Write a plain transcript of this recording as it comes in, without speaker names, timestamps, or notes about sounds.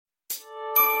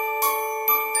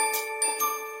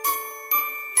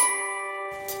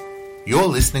You're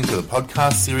listening to the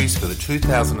podcast series for the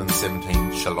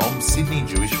 2017 Shalom Sydney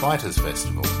Jewish Writers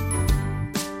Festival.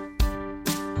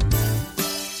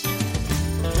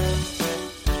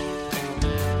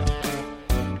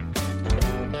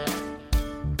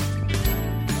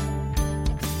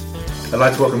 I'd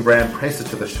like to welcome Bram Presser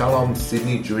to the Shalom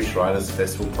Sydney Jewish Writers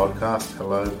Festival podcast.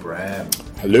 Hello, Bram.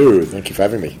 Hello, thank you for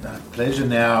having me. Pleasure.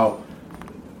 Now,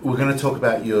 we're going to talk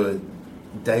about your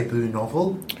debut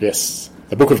novel. Yes,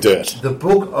 The Book of Dirt. The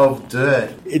Book of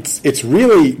Dirt. It's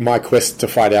really my quest to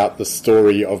find out the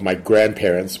story of my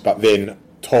grandparents, but then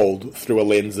told through a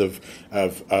lens of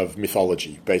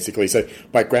mythology, basically. So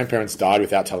my grandparents died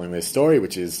without telling their story,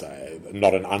 which is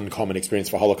not an uncommon experience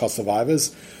for Holocaust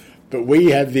survivors. But we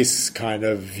had this kind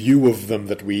of view of them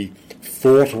that we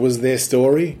thought was their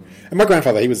story. And my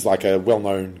grandfather, he was like a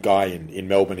well-known guy in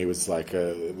Melbourne. He was like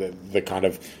the kind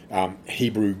of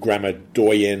Hebrew grammar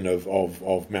doyen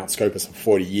of Mount Scopus for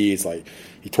 40 years. Like,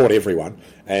 he taught everyone.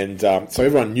 And so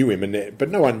everyone knew him, but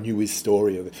no one knew his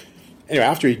story. Anyway,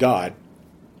 after he died,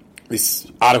 this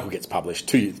article gets published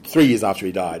 3 years after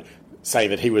he died, saying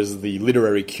that he was the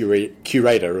literary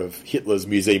curator of Hitler's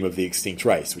Museum of the Extinct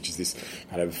Race, which is this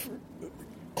kind of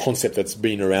concept that's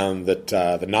been around that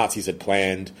the Nazis had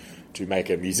planned to make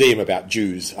a museum about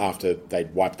Jews after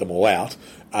they'd wiped them all out,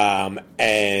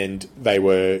 and they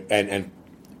were and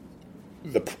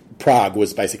the Prague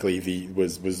was basically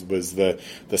the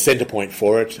center point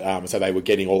for it. So they were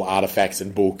getting all artifacts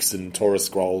and books and Torah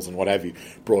scrolls and what have you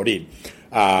brought in,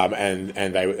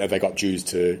 and they got Jews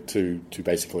to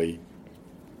basically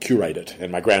curate it.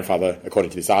 And my grandfather, according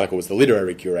to this article, was the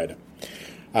literary curator.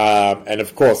 And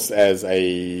of course, as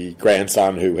a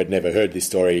grandson who had never heard this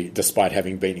story, despite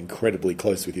having been incredibly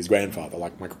close with his grandfather,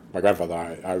 like my grandfather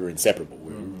and I were inseparable.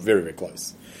 We were very, very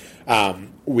close.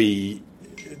 We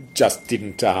just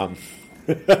didn't. To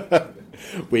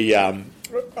me, I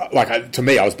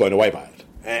was blown away by it,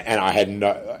 and I had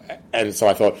no. And so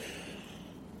I thought,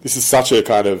 this is such a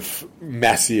kind of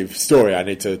massive story. I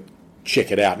need to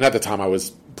check it out. And at the time, I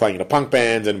was playing in a punk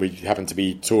band, and we happened to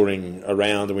be touring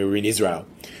around, and we were in Israel.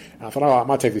 And I thought, I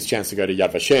might take this chance to go to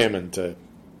Yad Vashem and to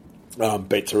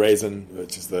Beit Terezin,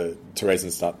 which is the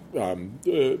Theresienstadt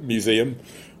museum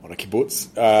on a kibbutz,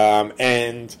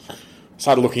 and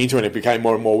started looking into it. And it became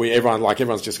more and more weird.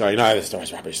 Everyone's just going, no, the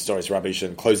story's rubbish,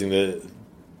 and closing the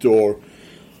door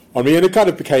on me. And it kind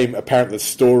of became apparent the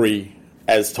story,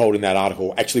 as told in that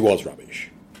article, actually was rubbish.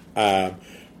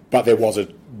 But there was a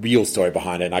real story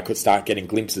behind it, and I could start getting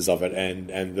glimpses of it.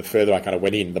 And the further I kind of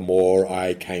went in, the more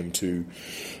I came to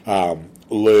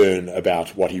learn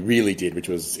about what he really did, which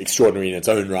was extraordinary in its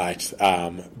own right.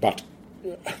 But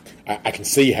I can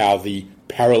see how the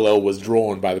parallel was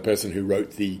drawn by the person who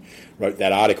wrote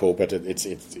that article. But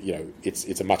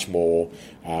it's a much more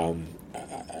I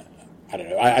don't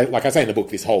know. Like I say in the book,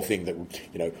 this whole thing that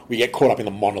we get caught up in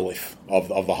the monolith of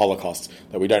the Holocaust,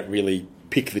 that we don't really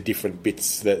pick the different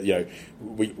bits, that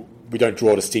we don't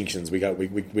draw distinctions. We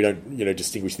don't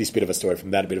distinguish this bit of a story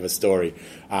from that bit of a story.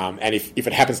 And if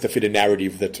it happens to fit a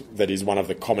narrative that is one of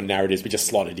the common narratives, we just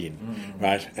slot it in,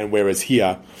 right? And whereas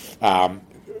here,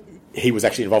 he was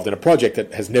actually involved in a project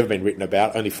that has never been written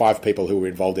about. Only 5 people who were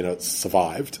involved in it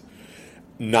survived.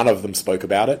 None of them spoke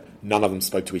about it. None of them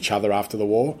spoke to each other after the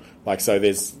war.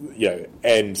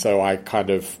 And so I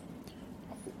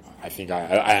think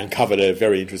I uncovered a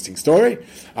very interesting story.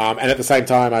 And at the same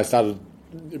time, I started,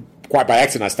 quite by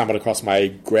accident, I stumbled across my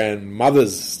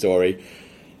grandmother's story.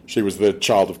 She was the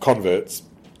child of converts,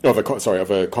 of a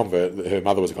convert. Her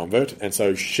mother was a convert. And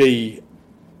so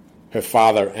her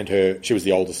father and she was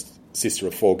the oldest sister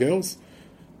of 4 girls.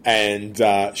 And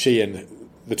she and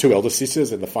the 2 elder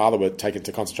sisters and the father were taken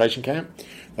to concentration camp.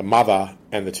 The mother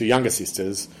and the 2 younger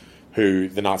sisters, who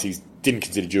the Nazis didn't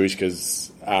consider Jewish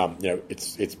because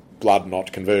it's blood,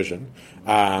 not conversion,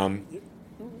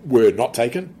 were not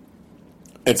taken.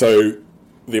 And so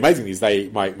the amazing thing is,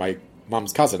 my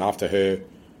mum's cousin, after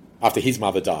his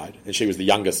mother died, and she was the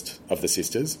youngest of the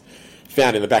sisters,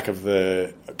 found in the back of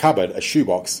the cupboard a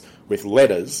shoebox with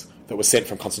letters that was sent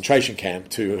from concentration camp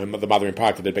to the mother in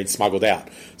Prague that had been smuggled out.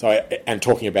 And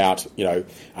talking about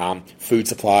food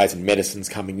supplies and medicines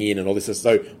coming in and all this.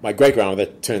 So my great grandmother,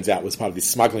 turns out, was part of this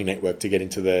smuggling network to get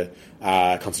into the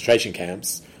concentration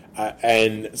camps.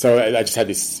 And so I just had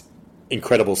this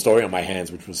incredible story on my hands,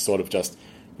 which was sort of just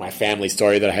my family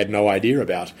story that I had no idea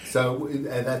about. So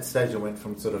at that stage, it went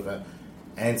from sort of an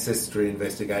ancestry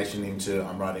investigation into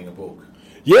I'm writing a book.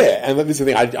 Yeah, and this is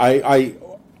the thing.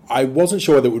 I wasn't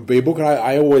sure that it would be a book, and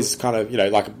I always kind of,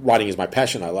 like, writing is my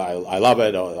passion. I love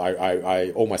it.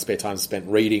 I all my spare time is spent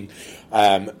reading,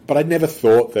 but I never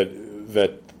thought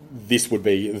that this would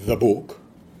be the book.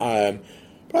 But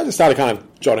I just started kind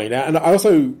of jotting it out. And I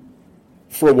also,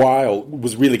 for a while,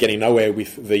 was really getting nowhere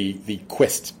with the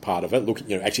quest part of it,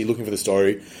 actually looking for the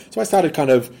story. So I started kind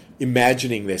of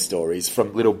imagining their stories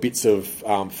from little bits of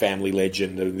family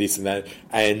legend and this and that.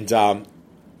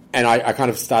 And I kind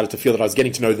of started to feel that I was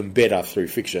getting to know them better through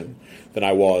fiction than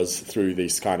I was through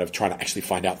this kind of trying to actually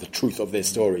find out the truth of their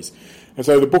stories. And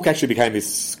so the book actually became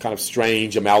this kind of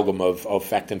strange amalgam of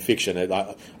fact and fiction.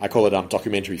 I call it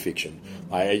documentary fiction.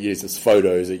 It uses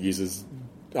photos, it uses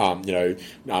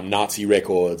Nazi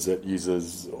records, it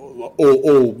uses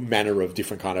all manner of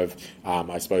different kind of,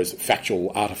 I suppose,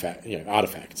 factual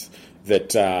artifacts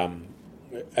that are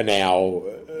now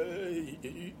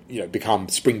become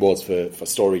springboards for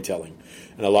storytelling,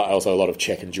 and also a lot of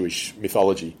Czech and Jewish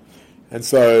mythology. And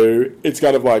so it's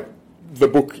kind of like the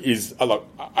book is.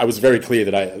 I was very clear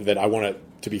that I want it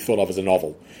to be thought of as a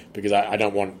novel, because I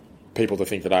don't want people to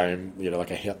think that I am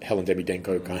like a Helen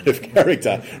Demidenko kind of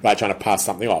character, right, trying to pass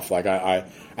something off.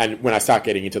 And when I start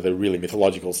getting into the really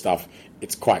mythological stuff,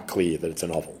 it's quite clear that it's a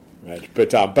novel, right?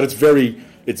 But it's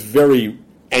very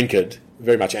anchored,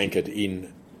 very much anchored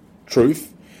in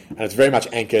truth, and it's very much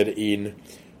anchored in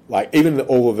even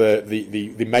all of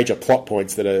the major plot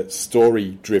points that are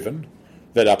story driven,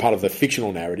 that are part of the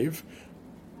fictional narrative,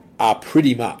 are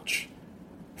pretty much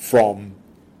from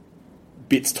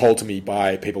bits told to me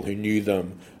by people who knew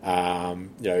them,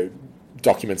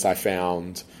 documents I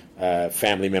found,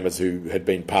 family members who had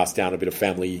been passed down a bit of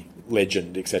family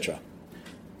legend, etc.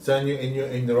 So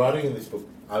in the writing of this book,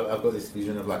 I've got this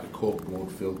vision of like a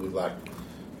corkboard filled with like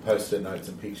post-it notes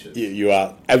and pictures. You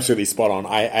are absolutely spot on.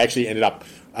 I actually ended up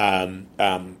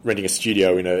renting a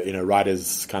studio in a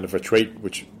writer's kind of retreat,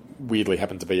 which weirdly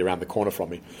happened to be around the corner from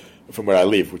where I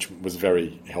live, which was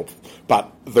very helpful.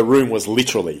 But the room was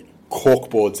literally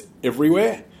corkboards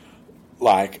everywhere,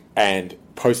 and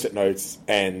post-it notes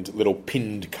and little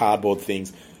pinned cardboard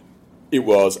things. It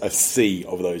was a sea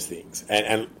of those things,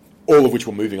 and all of which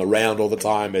were moving around all the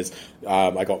time as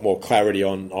I got more clarity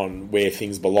on where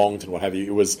things belonged and what have you.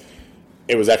 It was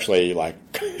actually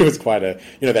it was quite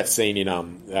that scene in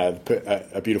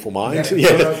A Beautiful Mind.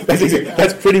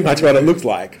 That's pretty much what it looked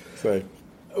like. So,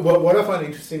 well, what I find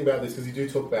interesting about this, because you do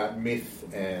talk about myth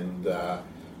and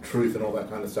truth and all that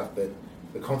kind of stuff, that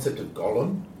the concept of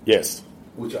Gollum, yes,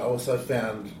 which I also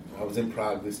found, I was in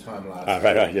Prague this time last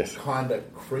year, right, yes, kind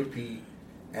of creepy.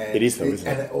 And it is, though, isn't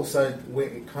it? And it also,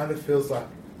 it kind of feels like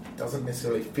it doesn't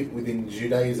necessarily fit within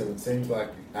Judaism. It seems like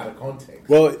out of context.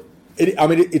 Well,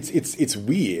 it's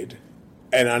weird,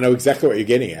 and I know exactly what you're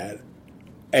getting at,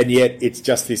 and yet it's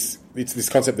just this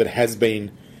concept that has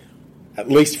been, at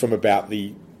least from about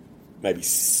the maybe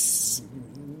 15th,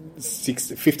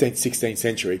 16th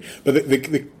century, but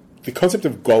the concept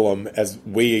of Gollum as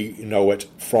we know it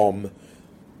from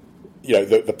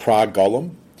the Prague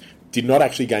Golem did not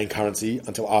actually gain currency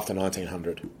until after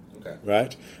 1900. Okay.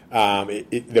 Right?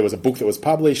 There was a book that was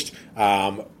published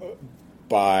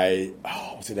by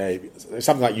what's his name?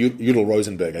 Something like Yudel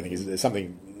Rosenberg, I think, is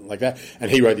something like that.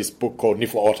 And he wrote this book called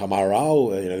Niflaot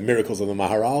HaMaharal, The Miracles of the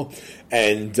Maharal,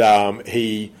 and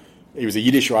he was a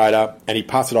Yiddish writer, and he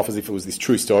passed it off as if it was this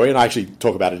true story. And I actually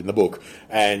talk about it in the book.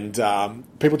 And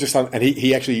people just and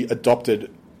he actually adopted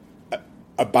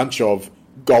a bunch of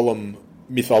Gollum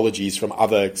mythologies from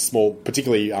other small,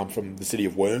 particularly from the city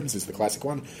of Worms is the classic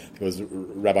one. It was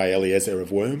Rabbi Eliezer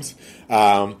of Worms,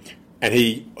 and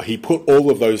he put all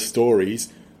of those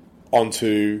stories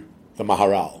onto the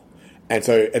Maharal, and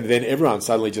then everyone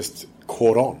suddenly just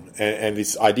caught on, and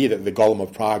this idea that the Golem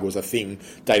of Prague was a thing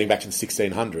dating back to the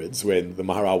 1600s when the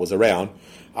Maharal was around,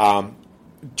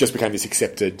 just became this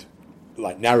accepted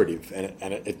narrative,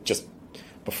 and it just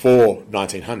before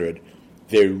 1900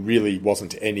 there really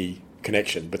wasn't any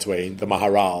connection between the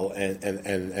Maharal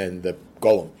and the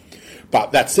Golem.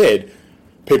 But that said,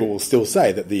 people will still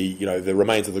say that the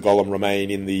remains of the Golem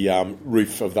remain in the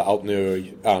roof of the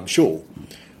Altnur Shul,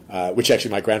 which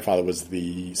actually my grandfather was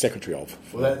the secretary of.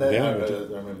 Well, I remember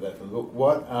that from the book.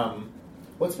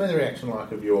 What's been the reaction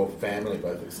like of your family,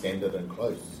 both extended and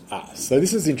close? So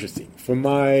this is interesting. For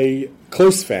my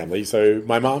close family, so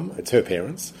my mum, it's her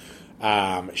parents,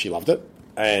 she loved it.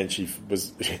 And she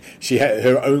had,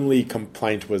 her only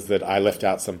complaint was that I left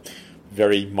out some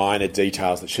very minor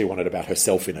details that she wanted about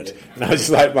herself in it. And I was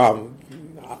just like, Mum,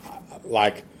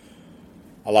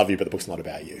 I love you, but the book's not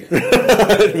about you.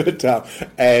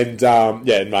 And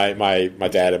my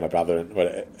dad and my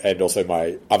brother and also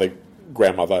my other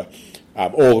grandmother,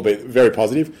 all a bit very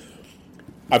positive.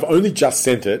 I've only just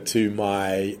sent it to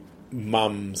my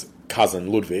mum's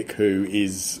cousin, Ludwig, who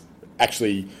is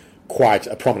actually quite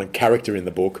a prominent character in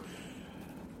the book.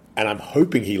 and I'm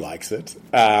hoping he likes it.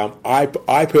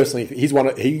 I personally, he's one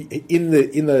of, in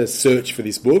the search for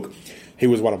this book, he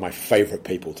was one of my favourite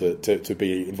people to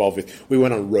be involved with. We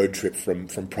went on a road trip from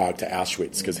Prague to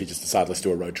Auschwitz because he just decided, let's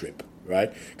do a road trip,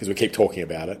 right? Because we keep talking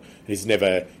about it. He's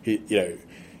never,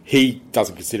 he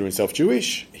doesn't consider himself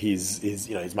Jewish.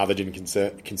 His mother didn't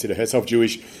consider herself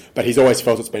Jewish, but he's always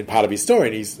felt it's been part of his story.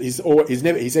 And he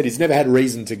said he's never had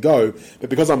reason to go, but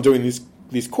because I'm doing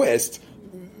this quest,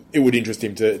 it would interest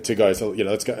him to go. So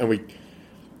let's go. And we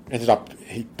ended up.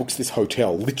 He books this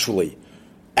hotel literally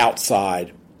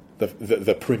outside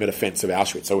the perimeter fence of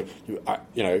Auschwitz. So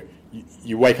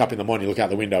you wake up in the morning, you look out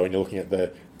the window, and you're looking at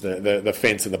the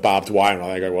fence and the barbed wire, and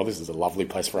I go, well, this is a lovely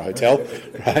place for a hotel,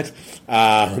 right?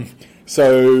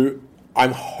 So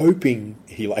I'm hoping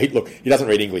he doesn't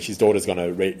read English. His daughter's going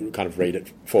to read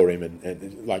it for him,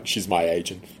 and like she's my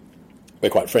age, and we're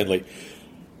quite friendly.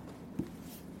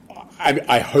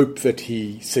 I hope that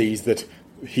he sees that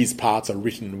his parts are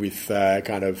written with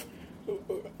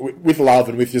with love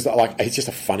and with just like he's just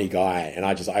a funny guy, and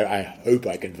I hope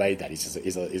I conveyed that he's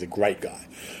a great guy.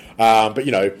 But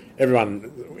everyone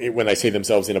when they see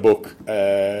themselves in a book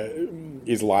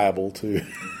is liable to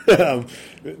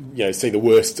see the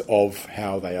worst of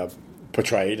how they are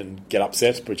portrayed and get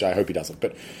upset, which I hope he doesn't.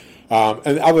 But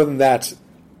and other than that,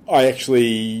 I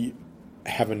actually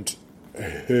haven't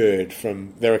heard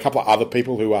from. There are a couple of other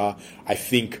people who will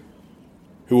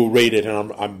read it,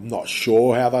 and I'm not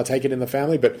sure how they'll take it in the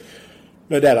family, but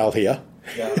no doubt I'll hear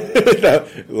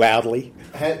loudly.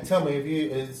 Tell me,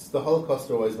 has the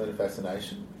Holocaust always been a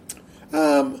fascination?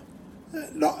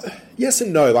 Yes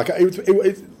and no. Like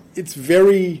it's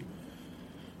very.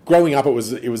 Growing up, it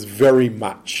was very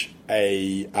much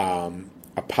a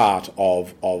part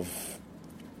of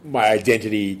my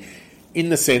identity, in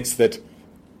the sense that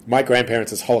my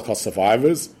grandparents as Holocaust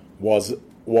survivors was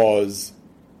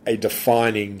a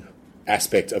defining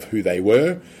aspect of who they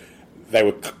were. They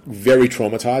were very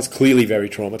traumatized, clearly very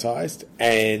traumatized,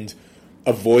 and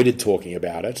avoided talking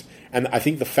about it. And I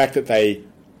think the fact that they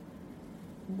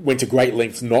went to great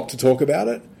lengths not to talk about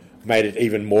it made it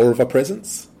even more of a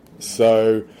presence.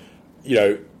 So,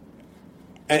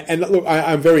 and look,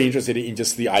 I'm very interested in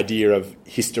just the idea of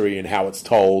history and how it's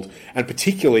told, and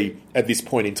particularly at this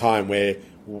point in time where,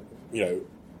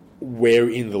 we're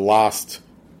in the last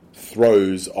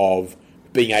throes of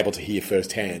being able to hear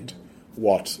firsthand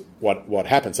what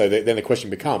happened. So then the question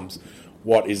becomes,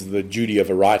 what is the duty of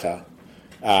a writer,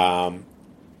 or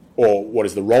what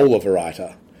is the role of a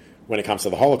writer when it comes to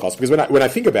the Holocaust? Because when I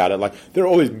think about it, like, there are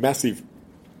all these massive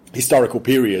historical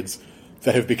periods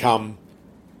that have become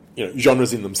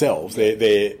genres in themselves.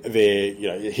 They're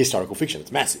historical fiction.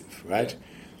 It's massive, right?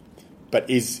 But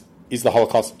is the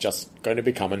Holocaust just going to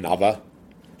become another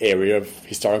area of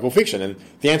historical fiction? And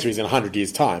the answer is, in 100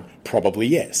 years' time, probably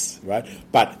yes, right?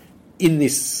 But in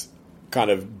this kind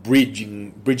of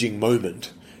bridging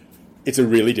moment, it's a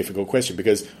really difficult question,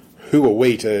 because who are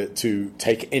we to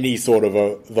take any sort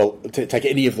of take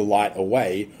any of the light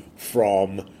away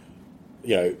from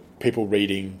people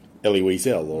reading Elie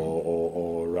Wiesel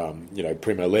or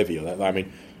Primo Levi or that? I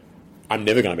mean, I'm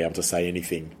never going to be able to say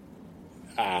anything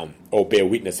or bear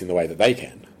witness in the way that they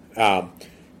can.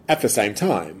 At the same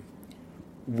time,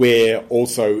 we're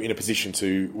also in a position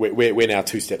we're now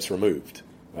 2 steps removed.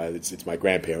 It's my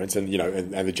grandparents and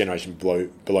the generation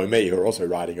below me who are also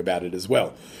writing about it as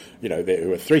well.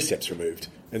 Who are 3 steps removed,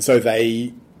 and so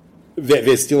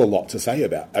there's still a lot to say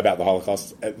about the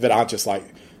Holocaust that aren't just like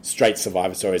straight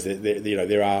survivor stories.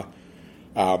 There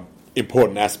are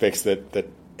important aspects that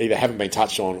either haven't been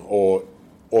touched on or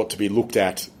ought to be looked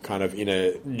at kind of in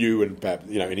a new and perhaps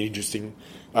an interesting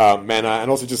manner.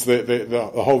 And also just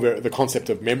the whole the concept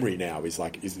of memory now is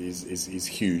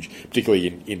huge, particularly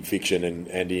in fiction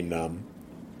and in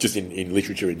just in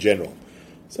literature in general.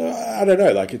 So I don't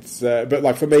know, like it's but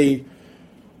like for me,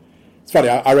 it's funny.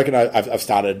 I reckon I've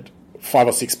started 5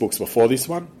 or 6 books before this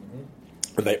one,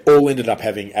 and they all ended up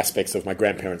having aspects of my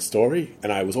grandparents' story,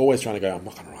 and I was always trying to go, I'm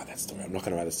not going to write that story. I'm not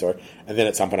going to write that story. And then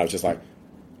at some point I was just like,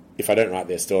 if I don't write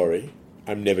their story,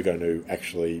 I'm never going to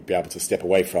actually be able to step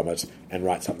away from it and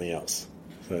write something else.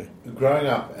 So, growing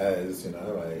up as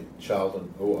a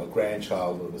child or a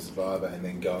grandchild of a survivor, and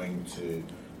then going to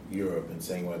Europe and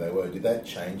seeing where they were, did that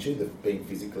change you, being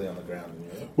physically on the ground in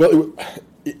Europe? Well,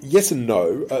 yes and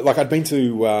no. Like I'd been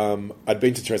to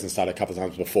Theresienstadt a couple of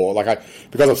times before.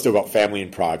 Because I've still got family in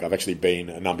Prague, I've actually been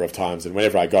a number of times, and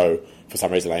whenever I go, for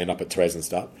some reason, I end up at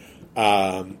Theresienstadt.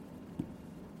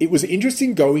 It was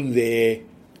interesting going there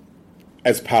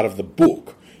as part of the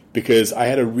book, because I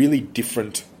had a really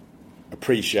different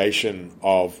appreciation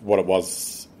of what it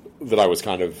was that I was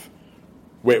kind of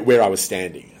where I was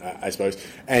standing, I suppose.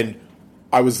 And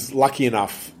I was lucky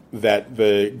enough that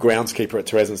the groundskeeper at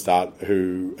Theresienstadt,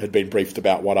 who had been briefed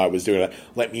about what I was doing,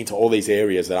 let me into all these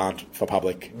areas that aren't for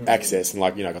public access, and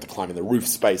I got to climb in the roof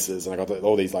spaces, and I got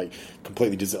all these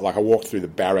completely I walked through the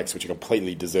barracks, which are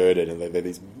completely deserted, and they're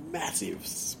these massive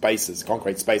spaces,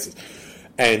 concrete spaces,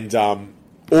 and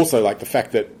also the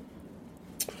fact that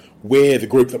where the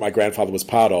group that my grandfather was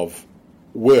part of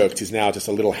worked is now just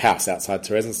a little house outside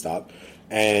Theresienstadt,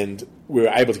 and we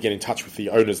were able to get in touch with the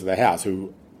owners of the house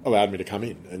who allowed me to come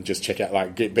in and just check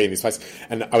out, be in this place.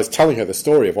 And I was telling her the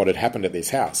story of what had happened at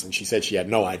this house, and she said she had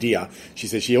no idea. She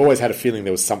said she always had a feeling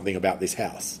there was something about this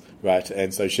house, right?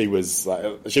 And so she was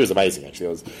amazing,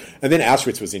 actually. And then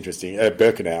Auschwitz was interesting,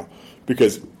 Birkenau,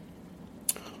 because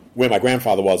where my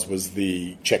grandfather was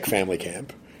the Czech family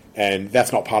camp, and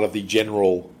that's not part of the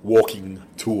general walking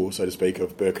tour, so to speak,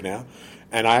 of Birkenau.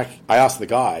 And I asked the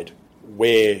guide,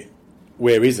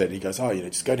 where is it? And he goes,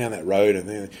 just go down that road, and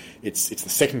then it's the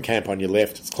second camp on your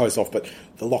left. It's closed off, but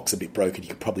the lock's a bit broken. You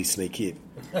could probably sneak in.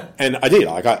 And I did.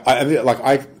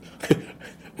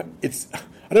 It's I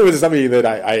don't know if it's something that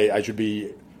I should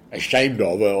be ashamed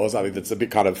of, or something that's a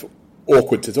bit kind of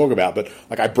awkward to talk about. But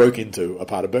I broke into a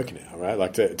part of Birkenau,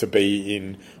 right? To be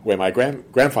in where my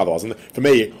grandfather was, and for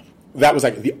me, that was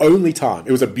the only time.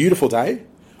 It was a beautiful day,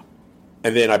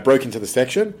 and then I broke into the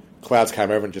section. Clouds came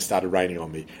over and just started raining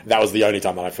on me. That was the only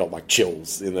time that I felt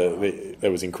chills. It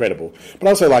was incredible. But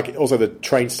also the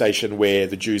train station where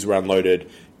the Jews were unloaded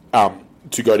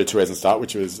to go to Theresienstadt,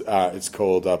 which was it's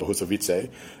called Bohusovice,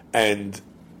 and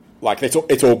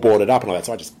it's all boarded up and all that.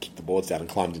 So I just kicked the boards down and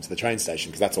climbed into the train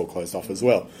station because that's all closed off as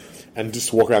well, and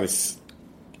just walk around this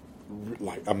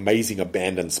amazing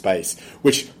abandoned space,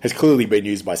 which has clearly been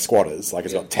used by squatters.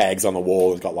 It's got tags on the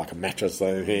wall, it's got a mattress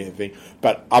thing,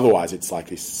 but otherwise it's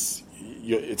this.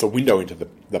 It's a window into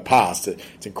the past.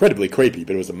 It's incredibly creepy,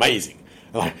 but it was amazing.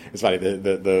 It's funny.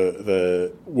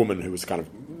 The woman who was kind of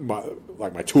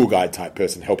my tour guide type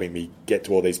person helping me get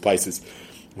to all these places,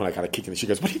 when I kind of kicked in, she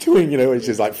goes, "What are you doing?" And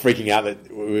she's freaking out that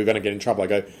we were going to get in trouble. I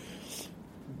go,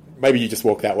 maybe you just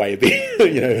walk that way a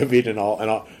bit, and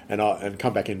I'll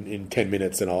come back in 10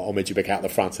 minutes, and I'll meet you back out the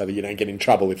front so that you don't get in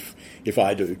trouble if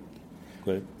I do.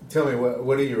 So, tell me,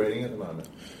 what are you reading at the moment?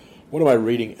 What am I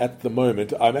reading at the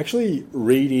moment? I'm actually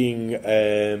reading.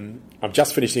 I'm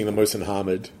just finishing the Mohsen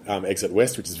Hamid Exit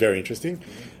West, which is very interesting,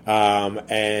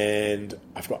 and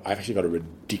I've actually got a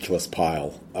ridiculous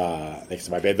pile next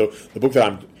to my bed. The book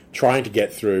that I'm trying to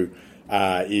get through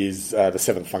is The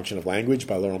Seventh Function of Language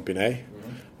by Laurent Binet.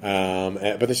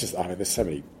 But there's so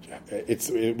many. It's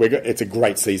a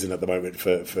great season at the moment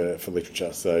for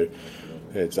literature. So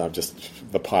it's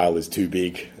the pile is too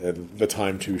big and the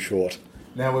time too short.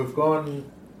 Now we've gone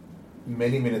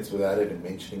many minutes without even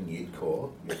mentioning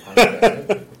Yidkor.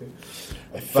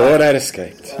 I thought I'd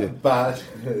escaped, but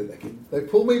they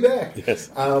pulled me back. Yes.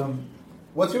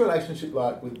 What's your relationship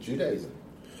like with Judaism?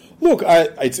 Look,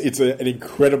 it's an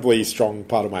incredibly strong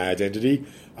part of my identity.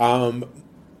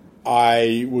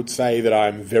 I would say that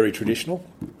I'm very traditional.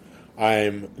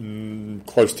 I'm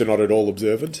close to not at all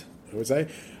observant, I would say.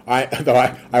 I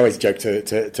always joke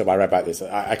to my rabbi this.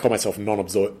 I call myself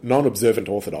non-observant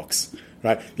Orthodox,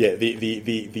 right? Yeah,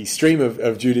 the stream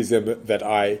of Judaism that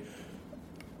I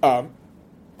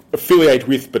affiliate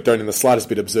with but don't in the slightest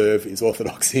bit observe is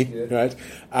Orthodoxy, right?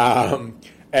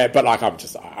 But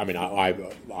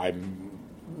I'm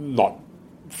not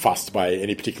fussed by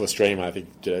any particular stream. I think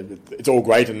it's all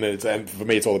great, and for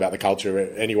me, it's all about the culture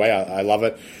anyway. I love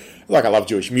it. I love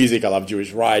Jewish music. I love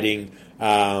Jewish writing.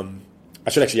 I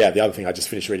should actually, the other thing I just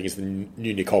finished reading is the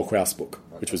new Nicole Krauss book,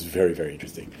 which was very, very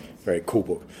interesting. Very cool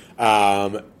book.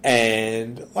 But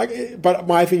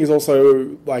my thing is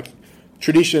also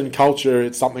tradition, culture.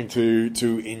 It's something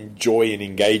to enjoy and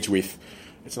engage with.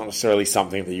 It's not necessarily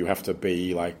something that you have to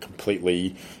be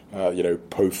completely,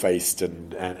 po-faced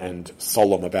and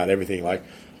solemn about everything.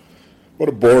 What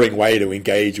a boring way to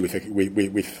engage with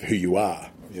who you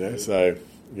are. So.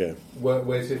 Yeah.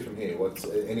 Where's it from here? What's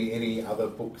any other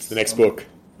books? The next book.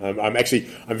 I'm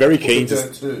very keen to.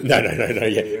 Dirt too. No.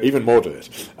 Yeah, even more dirt.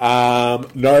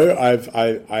 I'm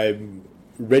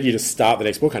ready to start the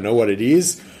next book. I know what it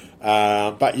is,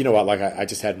 but you know what? I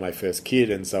just had my first kid,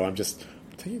 and so I'm just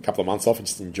taking a couple of months off and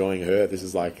just enjoying her. This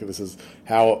is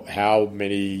how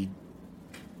many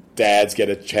dads get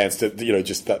a chance to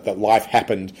just that life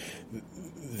happened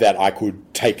that I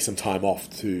could take some time off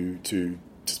to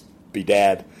be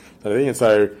dad, sort of thing. And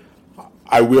so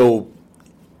I will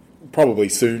probably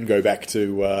soon go back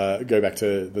to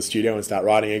the studio and start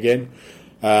writing again.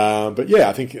 But yeah,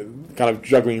 I think kind of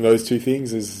juggling those two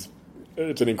things is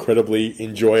it's an incredibly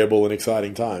enjoyable and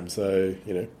exciting time. So,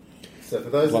 So for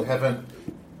those that haven't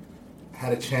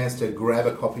had a chance to grab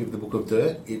a copy of the Book of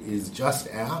Dirt, it is just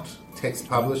out. Text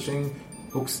Publishing,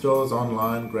 bookstores,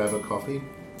 online, grab a copy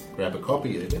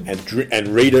even. And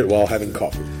read it while having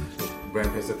coffee.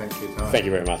 Graham Pester, thanks for your time. Thank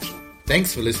you very much.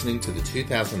 Thanks for listening to the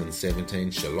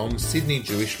 2017 Shalom Sydney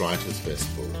Jewish Writers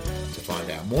Festival. To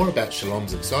find out more about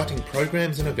Shalom's exciting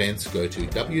programs and events, go to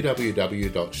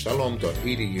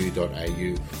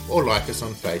www.shalom.edu.au or like us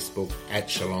on Facebook at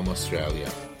Shalom Australia.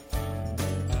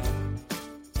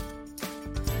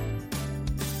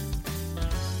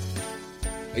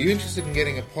 Are you interested in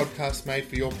getting a podcast made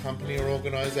for your company or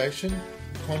organisation?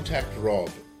 Contact Rob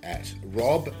at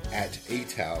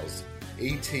etales.com.au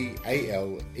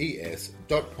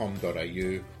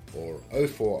or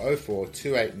 0404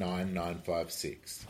 289 956.